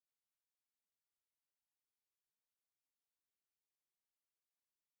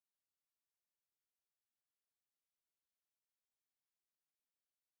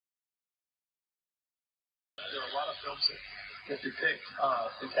films that depict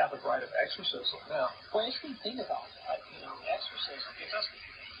the Catholic rite of exorcism. Now, well, interesting thing about that, exorcism, it doesn't give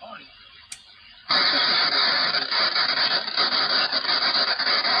you money.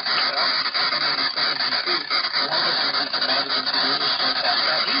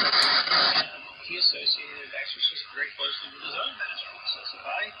 He associated exorcism very closely with his own ministry. He says, if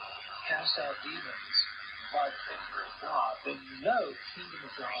I cast out demons by the finger of God, then you know the kingdom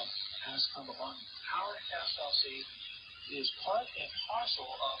of God has come among you. How to cast out Satan is part and parcel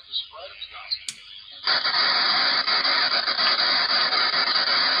of the spread of the gospel.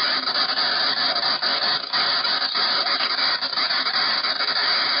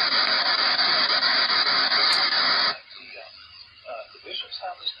 The bishops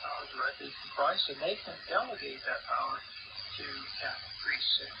have this power directly from Christ, and they can delegate that power to Catholic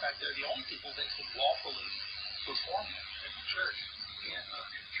priests. In fact, they're the only people that can lawfully perform it in the church. And the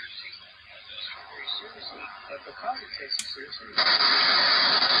church takes that very seriously, but because it takes it seriously,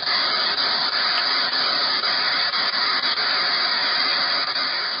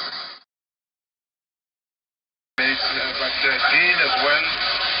 but Dean as well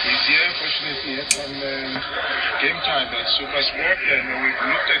is here. Fortunately, he had some game time at Super Sport, and we've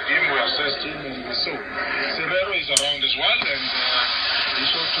looked at him, we assessed him, and we saw Serrero is around as well, and he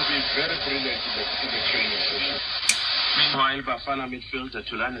showed to be very brilliant in the training session. Meanwhile, Bafana midfielder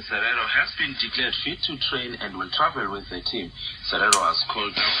Tulani Serrero has been declared fit to train and will travel with the team. Serrero was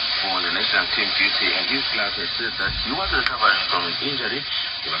called up for the national team duty, and his club has said that he was recovering from an injury.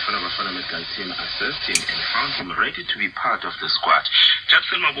 The Bafana medical team assessed him and found him ready to be part of the squad.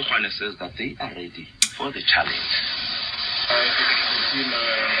 Jackson Mabukhwane says that they are ready for the challenge. I introduced the team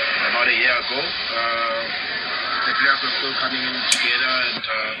about a year ago. The players are still coming in together, and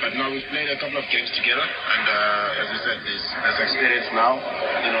but now we've played a couple of games together, and as you said, there's experience now.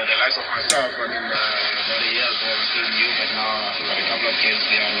 You know, the likes of myself, I mean, about a year ago I was still new, but now after a couple of games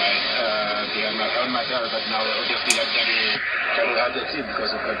they are on my tail, but now obviously that will help the team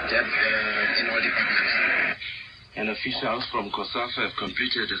because we've got depth in all departments. And officials from COSAFA have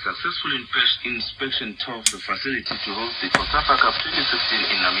completed a successful inspection tour of the facility to host the COSAFA Cup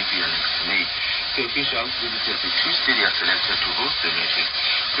 2015 in Namibia next May. The officials visited the two stadia selected to host the matches.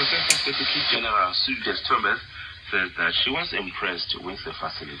 COSAFA Secretary General Sudes Thomas says that she was impressed with the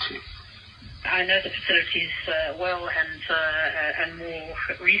facility. I know the facilities well, and more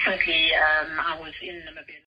recently I was in Namibia.